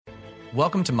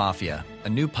Welcome to Mafia, a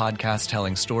new podcast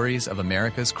telling stories of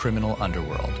America's criminal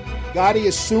underworld. Gotti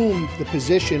assumed the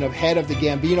position of head of the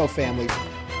Gambino family.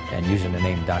 And using the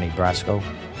name Donnie Brasco,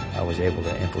 I was able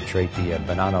to infiltrate the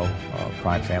Bonanno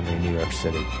crime family in New York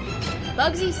City.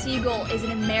 Bugsy Siegel is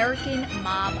an American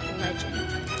mob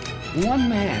legend. One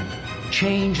man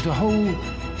changed the whole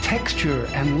texture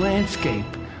and landscape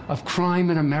of crime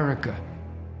in America.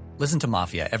 Listen to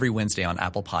Mafia every Wednesday on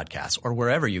Apple Podcasts or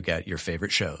wherever you get your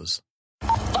favorite shows.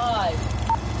 5,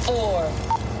 4,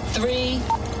 3,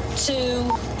 2,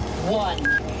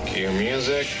 1. Cue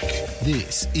music.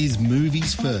 This is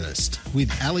Movies First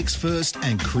with Alex First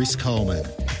and Chris Coleman.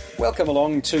 Welcome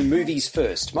along to Movies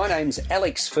First. My name's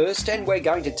Alex First and we're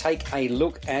going to take a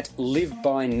look at Live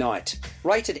by Night.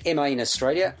 Rated MA in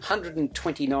Australia,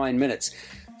 129 minutes.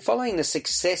 Following the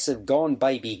success of Gone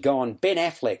Baby Gone, Ben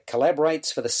Affleck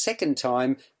collaborates for the second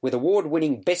time with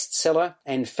award-winning bestseller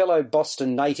and fellow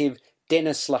Boston native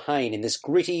Dennis Lehane in this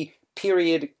gritty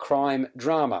period crime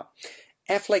drama.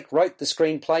 Affleck wrote the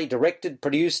screenplay, directed,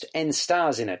 produced and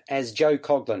stars in it as Joe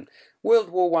Coughlin, World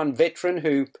War I veteran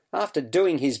who, after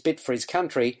doing his bit for his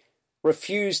country,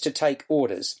 refused to take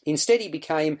orders. Instead, he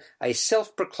became a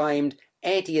self-proclaimed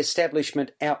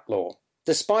anti-establishment outlaw,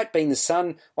 despite being the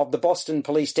son of the Boston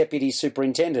Police Deputy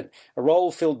Superintendent, a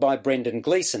role filled by Brendan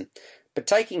Gleeson. But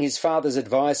taking his father's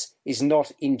advice is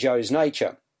not in Joe's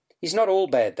nature. He's not all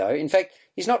bad, though. In fact,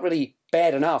 he's not really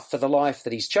bad enough for the life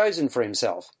that he's chosen for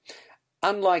himself.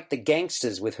 Unlike the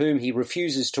gangsters with whom he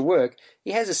refuses to work, he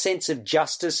has a sense of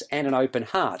justice and an open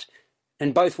heart,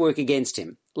 and both work against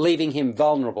him, leaving him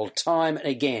vulnerable time and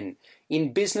again,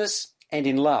 in business and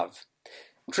in love.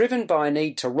 Driven by a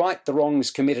need to right the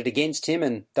wrongs committed against him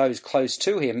and those close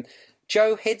to him,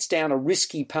 Joe heads down a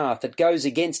risky path that goes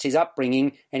against his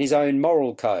upbringing and his own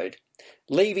moral code.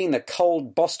 Leaving the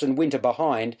cold Boston winter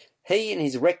behind, he and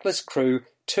his reckless crew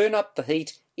turn up the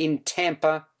heat in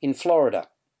Tampa, in Florida.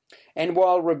 And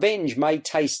while revenge may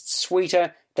taste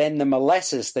sweeter than the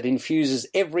molasses that infuses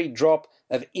every drop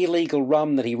of illegal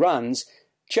rum that he runs,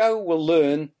 Joe will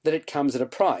learn that it comes at a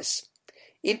price.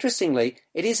 Interestingly,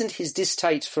 it isn't his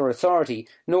distaste for authority,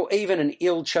 nor even an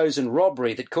ill-chosen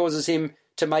robbery that causes him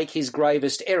to make his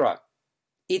gravest error.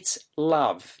 It's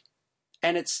love.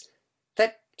 And it's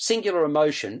that singular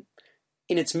emotion,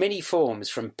 in its many forms,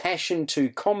 from passion to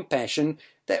compassion,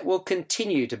 that will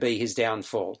continue to be his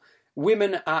downfall.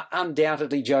 Women are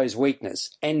undoubtedly Joe's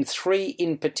weakness, and three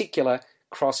in particular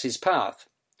cross his path.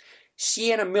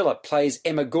 Sienna Miller plays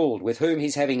Emma Gould, with whom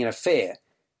he's having an affair.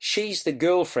 She's the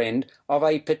girlfriend of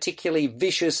a particularly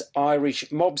vicious Irish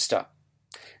mobster.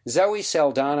 Zoe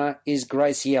Saldana is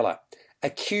Graciela, a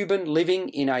Cuban living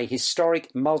in a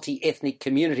historic multi-ethnic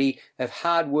community of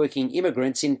hard-working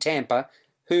immigrants in Tampa,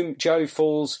 whom Joe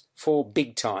falls for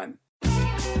big time.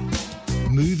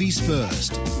 Movies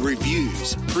First.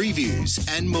 Reviews, previews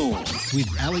and more with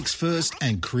Alex First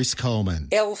and Chris Coleman.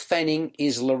 Elle Fanning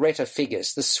is Loretta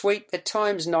Figgis, the sweet, at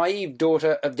times naive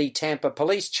daughter of the Tampa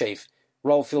police chief,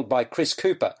 role filled by Chris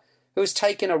Cooper, who has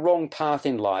taken a wrong path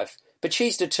in life, but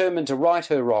she's determined to right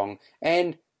her wrong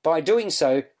and, by doing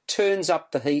so, turns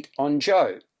up the heat on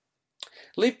Joe.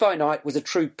 Live by Night was a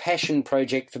true passion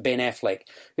project for Ben Affleck,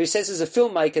 who says as a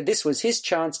filmmaker this was his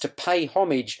chance to pay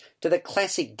homage to the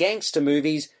classic gangster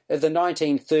movies of the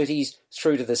 1930s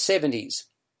through to the 70s.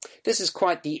 This is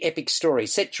quite the epic story,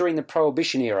 set during the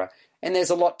Prohibition era, and there's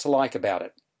a lot to like about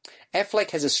it.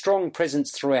 Affleck has a strong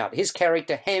presence throughout, his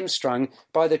character hamstrung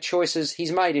by the choices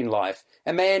he's made in life,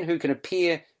 a man who can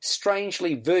appear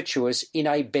strangely virtuous in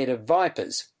a bed of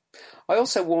vipers. I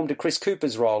also warmed to Chris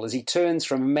Cooper's role as he turns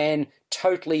from a man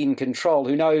totally in control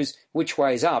who knows which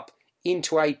way's up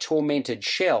into a tormented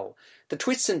shell. The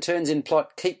twists and turns in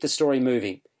plot keep the story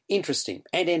moving, interesting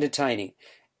and entertaining,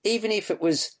 even if it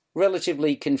was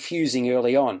relatively confusing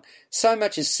early on. So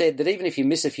much is said that even if you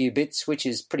miss a few bits, which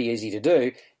is pretty easy to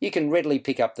do, you can readily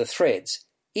pick up the threads.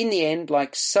 In the end,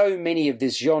 like so many of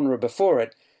this genre before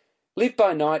it, Live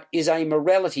by Night is a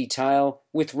morality tale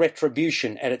with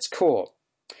retribution at its core.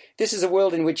 This is a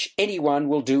world in which anyone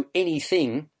will do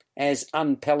anything, as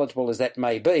unpalatable as that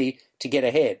may be, to get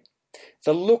ahead.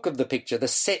 The look of the picture, the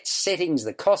settings,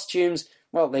 the costumes,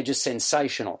 well, they're just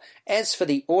sensational. As for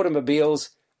the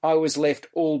automobiles, I was left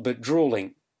all but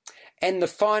drooling. And the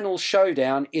final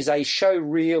showdown is a show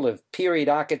reel of period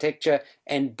architecture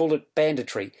and bullet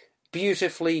banditry,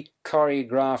 beautifully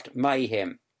choreographed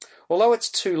mayhem. Although it's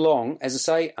too long, as I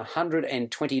say,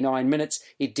 129 minutes,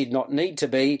 it did not need to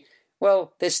be,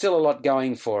 well, there's still a lot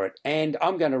going for it, and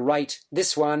I'm going to rate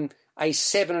this one a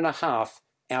 7.5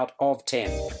 out of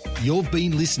 10. You've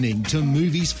been listening to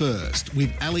Movies First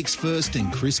with Alex First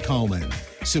and Chris Coleman.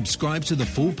 Subscribe to the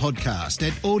full podcast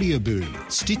at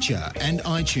Audioboom, Stitcher and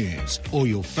iTunes, or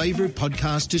your favourite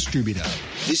podcast distributor.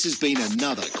 This has been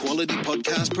another quality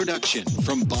podcast production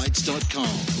from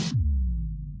Bytes.com.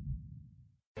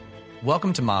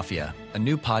 Welcome to Mafia, a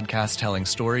new podcast telling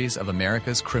stories of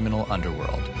America's criminal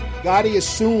underworld. Gotti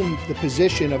assumed the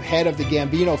position of head of the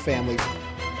Gambino family.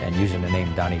 And using the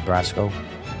name Donnie Brasco,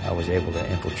 I was able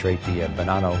to infiltrate the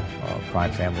Bonanno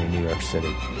crime family in New York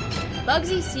City.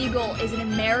 Bugsy Siegel is an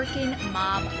American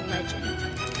mob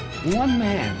legend. One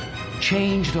man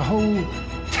changed the whole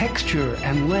texture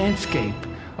and landscape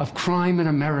of crime in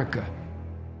America.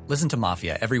 Listen to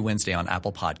Mafia every Wednesday on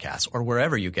Apple Podcasts or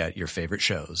wherever you get your favorite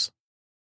shows.